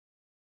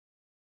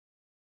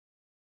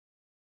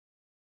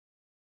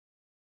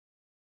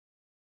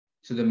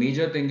So the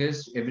major thing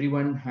is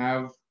everyone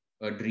have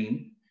a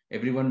dream.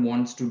 Everyone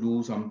wants to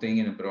do something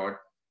in abroad,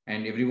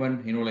 and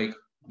everyone, like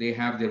they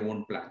have their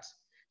own plans.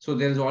 So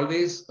there's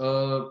always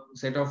a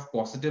set of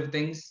positive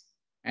things,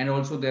 and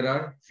also there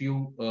are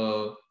few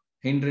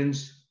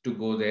hindrance to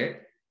go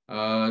there.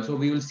 So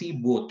we will see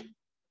both.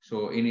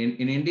 So in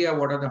India,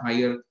 what are the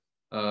higher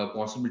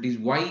possibilities?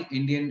 Why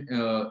Indian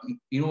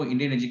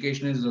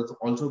education is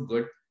also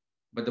good,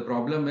 but the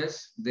problem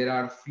is there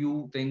are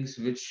few things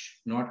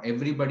which not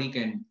everybody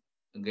can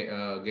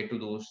get to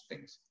those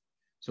things.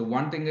 So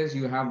one thing is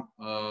you have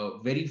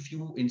very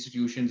few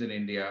institutions in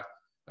India,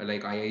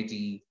 like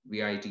IIT,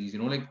 VITs,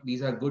 like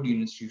these are good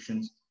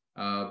institutions,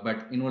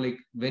 but like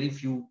very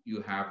few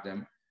you have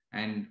them.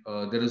 And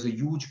there is a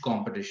huge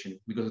competition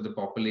because of the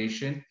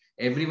population.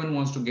 Everyone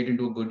wants to get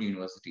into a good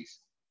universities.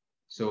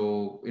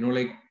 So,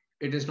 like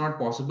it is not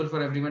possible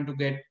for everyone to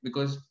get,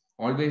 because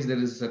always there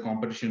is a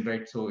competition,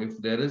 right? So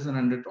if there is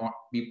 100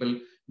 people,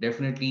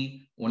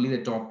 definitely only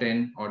the top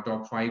 10 or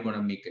top 5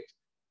 gonna make it.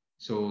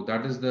 So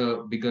that is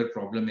the bigger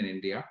problem in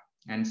India.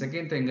 And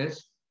second thing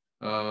is,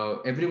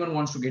 everyone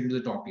wants to get into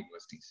the top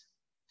universities.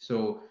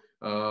 So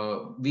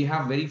we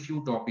have very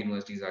few top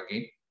universities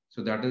again.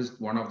 So that is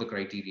one of the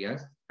criteria.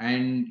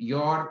 And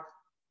your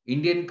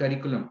Indian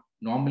curriculum,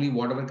 normally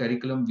whatever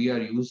curriculum we are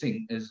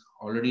using is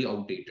already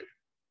outdated.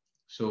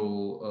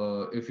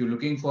 So if you're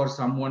looking for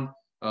someone,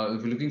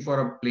 if you're looking for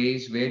a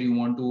place where you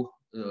want to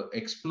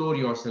explore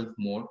yourself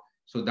more,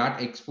 so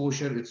that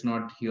exposure it's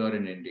not here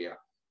in India.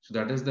 So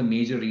that is the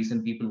major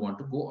reason people want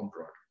to go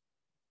abroad.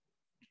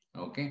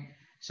 Okay.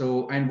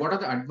 So and what are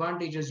the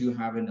advantages you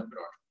have in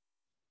abroad?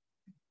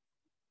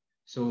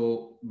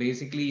 So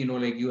basically,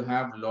 like you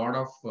have a lot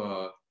of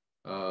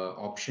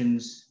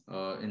options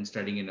in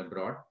studying in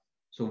abroad.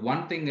 So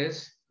one thing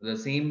is the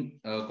same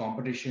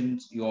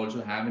competitions you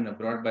also have in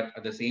abroad, but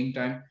at the same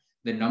time,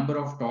 the number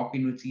of top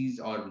universities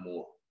are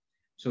more.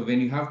 So when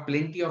you have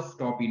plenty of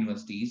top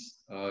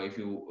universities, if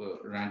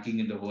you ranking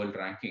in the world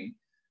ranking,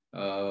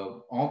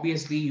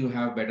 obviously you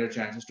have better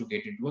chances to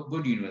get into a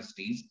good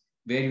universities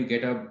where you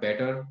get a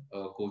better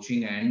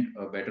coaching and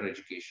a better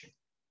education,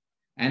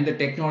 and the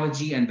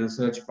technology and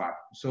research part.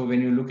 So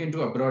when you look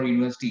into abroad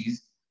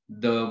universities,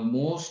 the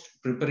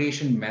most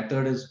preparation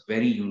method is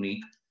very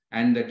unique,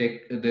 and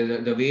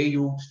the way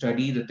you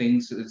study the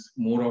things is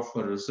more of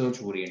a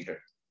research oriented.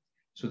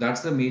 So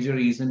that's the major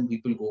reason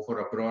people go for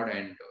abroad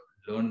and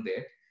learn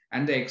there.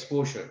 And the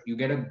exposure, you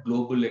get a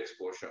global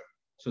exposure.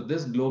 So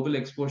this global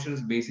exposure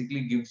is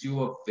basically gives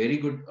you a very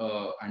good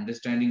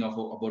understanding of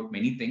about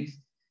many things.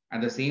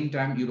 At the same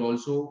time, you'll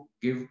also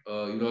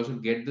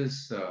get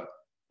this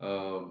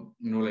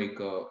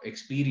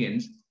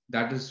experience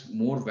that is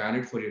more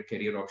valid for your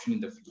career option in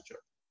the future.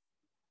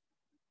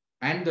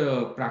 And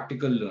the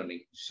practical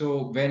learning.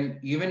 So when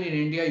even in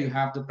India you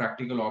have the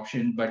practical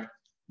option, but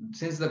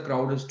since the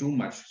crowd is too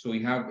much, so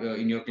you have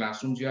in your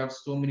classrooms you have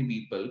so many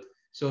people,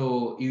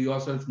 so you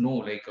yourself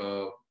know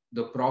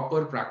the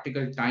proper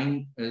practical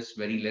time is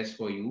very less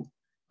for you,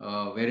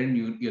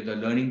 wherein the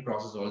learning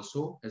process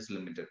also is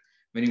limited.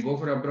 When you go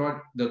for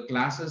abroad, the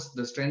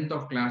strength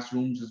of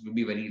classrooms is will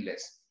be very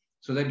less,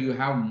 so that you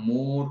have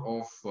more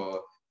of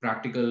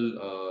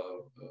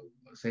practical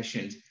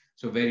sessions,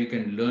 so where you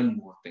can learn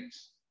more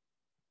things.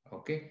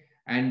 Okay,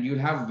 and you'll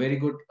have very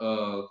good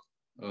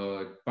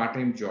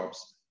part-time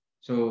jobs.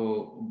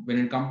 So when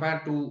you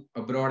compare to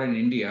abroad and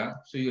India,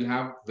 so you'll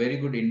have very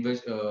good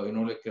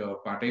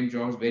part-time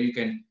jobs where you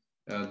can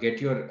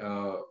get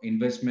your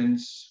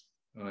investments,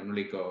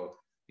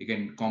 you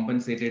can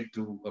compensate it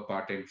through a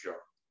part-time job,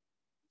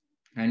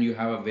 and you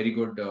have a very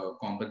good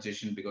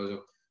compensation because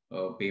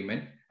of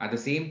payment. At the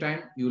same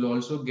time, you'll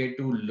also get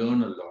to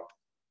learn a lot.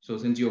 So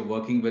since you're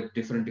working with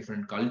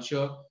different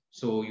culture,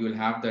 so you will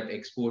have that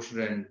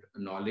exposure and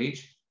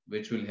knowledge,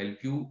 which will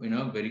help you in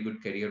a very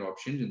good career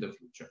options in the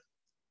future.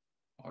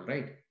 All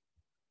right.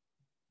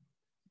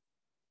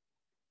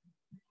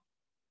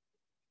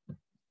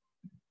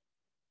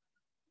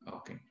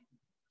 Okay.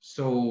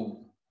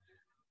 So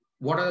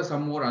what are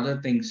some more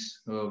other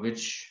things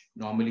which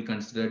normally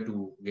considered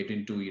to get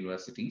into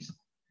universities?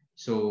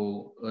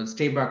 So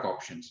stay back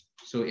options.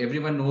 So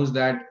everyone knows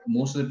that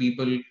most of the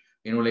people,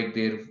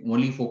 their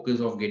only focus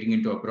of getting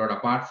into abroad,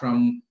 apart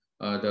from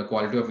the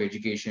quality of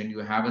education, you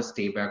have a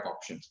stay back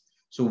options.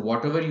 So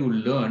whatever you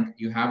learned,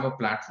 you have a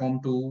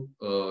platform to,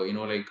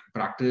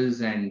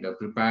 practice and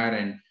prepare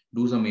and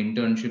do some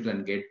internships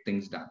and get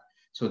things done.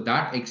 So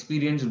that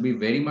experience will be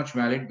very much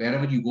valid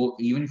wherever you go.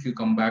 Even if you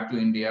come back to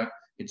India,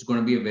 it's going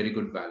to be a very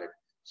good valid.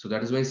 So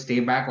that is why stay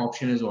back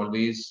option is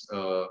always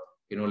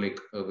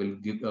will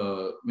give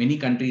many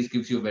countries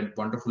gives you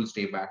wonderful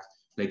stay backs,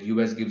 like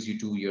US gives you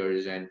 2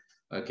 years, and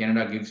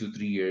Canada gives you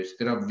 3 years.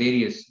 There are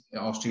various,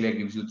 Australia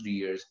gives you 3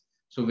 years.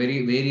 So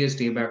very various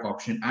stay back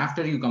option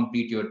after you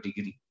complete your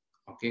degree.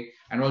 Okay,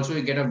 and also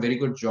you get a very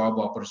good job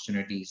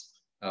opportunities.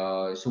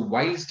 So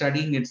while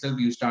studying itself,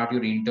 you start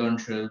your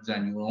internships,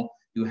 and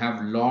you have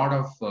a lot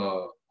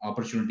of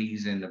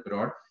opportunities in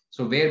abroad.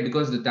 So where,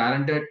 because the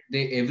talented,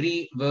 they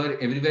everywhere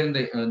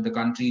in the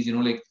countries,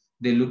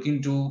 they look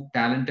into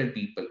talented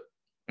people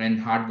and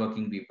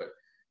hardworking people.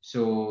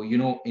 So,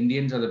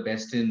 Indians are the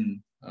best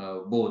in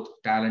both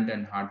talent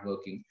and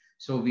hardworking.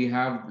 So we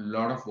have a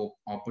lot of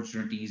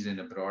opportunities in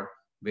abroad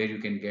where you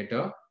can get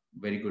a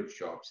very good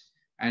jobs.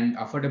 And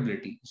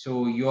affordability.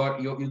 So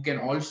you can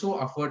also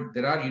afford.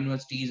 There are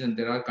universities and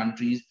there are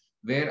countries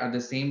where at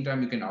the same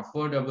time you can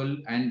affordable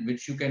and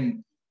which you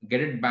can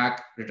get it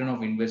back return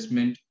of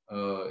investment.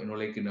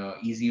 Like in a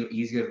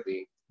easier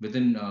way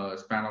within a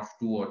span of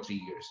 2 or 3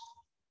 years.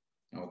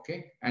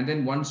 Okay. And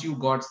then once you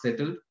got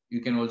settled,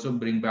 you can also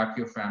bring back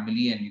your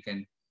family and you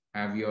can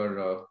have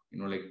your,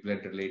 like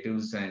blood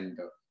relatives, and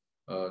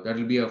that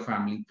will be a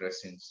family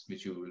presence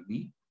which you will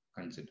be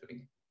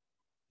considering.